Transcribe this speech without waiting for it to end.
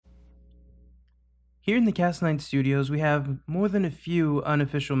Here in the Cas9 studios, we have more than a few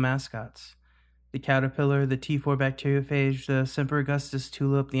unofficial mascots. The caterpillar, the T4 bacteriophage, the Semper Augustus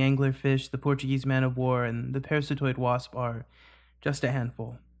tulip, the anglerfish, the Portuguese man of war, and the parasitoid wasp are just a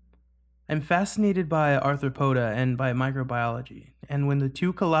handful. I'm fascinated by arthropoda and by microbiology, and when the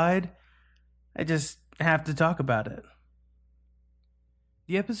two collide, I just have to talk about it.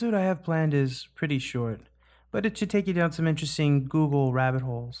 The episode I have planned is pretty short, but it should take you down some interesting Google rabbit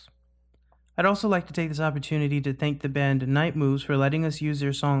holes. I'd also like to take this opportunity to thank the band Night Moves for letting us use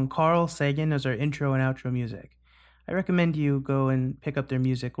their song Carl Sagan as our intro and outro music. I recommend you go and pick up their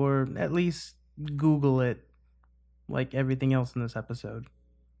music, or at least Google it, like everything else in this episode.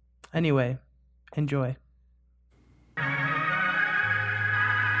 Anyway, enjoy.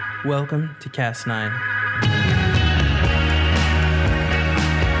 Welcome to Cas9.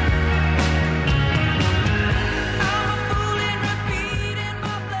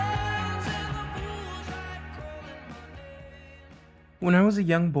 When I was a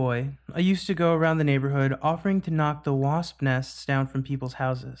young boy, I used to go around the neighborhood offering to knock the wasp nests down from people's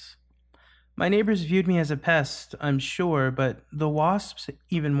houses. My neighbors viewed me as a pest, I'm sure, but the wasps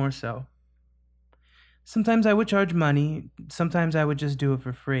even more so. Sometimes I would charge money, sometimes I would just do it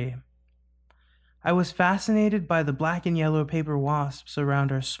for free. I was fascinated by the black and yellow paper wasps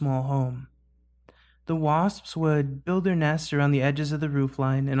around our small home. The wasps would build their nests around the edges of the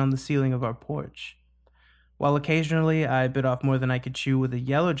roofline and on the ceiling of our porch. While occasionally I bit off more than I could chew with a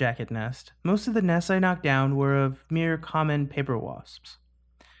yellow jacket nest, most of the nests I knocked down were of mere common paper wasps.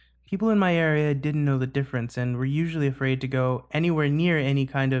 People in my area didn't know the difference and were usually afraid to go anywhere near any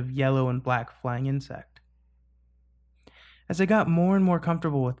kind of yellow and black flying insect. As I got more and more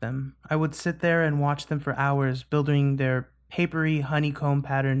comfortable with them, I would sit there and watch them for hours building their papery honeycomb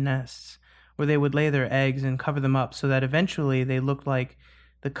patterned nests, where they would lay their eggs and cover them up so that eventually they looked like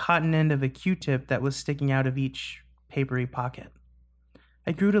the cotton end of a Q-tip that was sticking out of each papery pocket.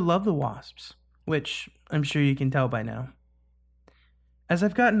 I grew to love the wasps, which I'm sure you can tell by now. As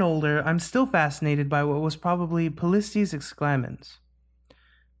I've gotten older, I'm still fascinated by what was probably Polistes exclamans.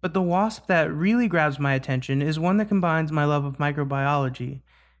 But the wasp that really grabs my attention is one that combines my love of microbiology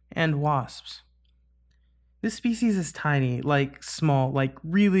and wasps. This species is tiny, like small, like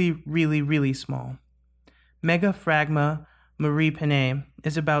really, really, really small. Megaphragma Marie Penay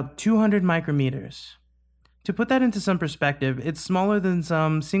is about 200 micrometers. To put that into some perspective, it's smaller than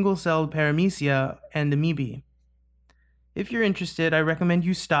some single-celled paramecia and amoebae. If you're interested, I recommend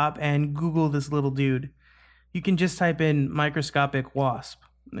you stop and Google this little dude. You can just type in microscopic wasp.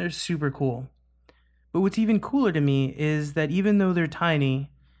 They're super cool. But what's even cooler to me is that even though they're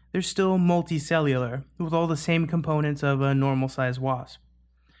tiny, they're still multicellular, with all the same components of a normal-sized wasp.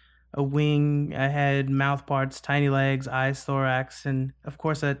 A wing, a head, mouth parts, tiny legs, eyes, thorax, and of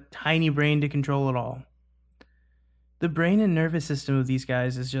course a tiny brain to control it all. The brain and nervous system of these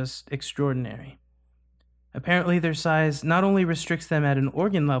guys is just extraordinary. Apparently their size not only restricts them at an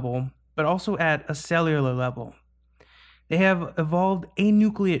organ level, but also at a cellular level. They have evolved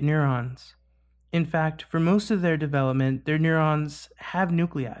anucleate neurons. In fact, for most of their development, their neurons have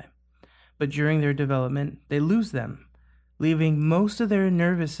nuclei, but during their development, they lose them, leaving most of their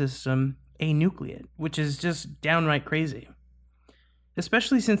nervous system anucleate, which is just downright crazy.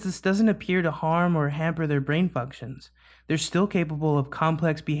 Especially since this doesn't appear to harm or hamper their brain functions. They're still capable of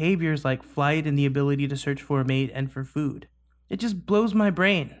complex behaviors like flight and the ability to search for a mate and for food. It just blows my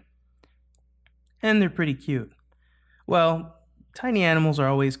brain. And they're pretty cute. Well, tiny animals are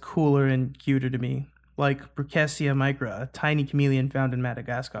always cooler and cuter to me, like Brookesia micra, a tiny chameleon found in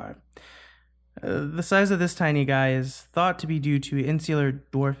Madagascar. The size of this tiny guy is thought to be due to insular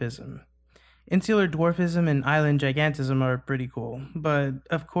dwarfism. Insular dwarfism and island gigantism are pretty cool, but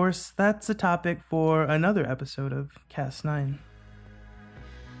of course that's a topic for another episode of Cas9.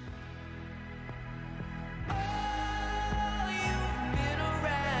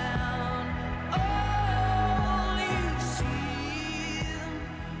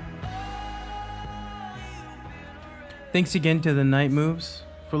 Thanks again to the Night Moves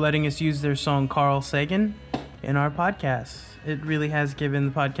for letting us use their song Carl Sagan in our podcast. It really has given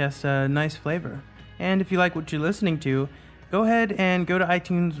the podcast a nice flavor. And if you like what you're listening to, go ahead and go to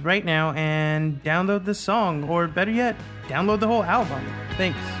iTunes right now and download this song, or better yet, download the whole album.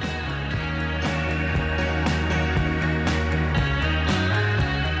 Thanks.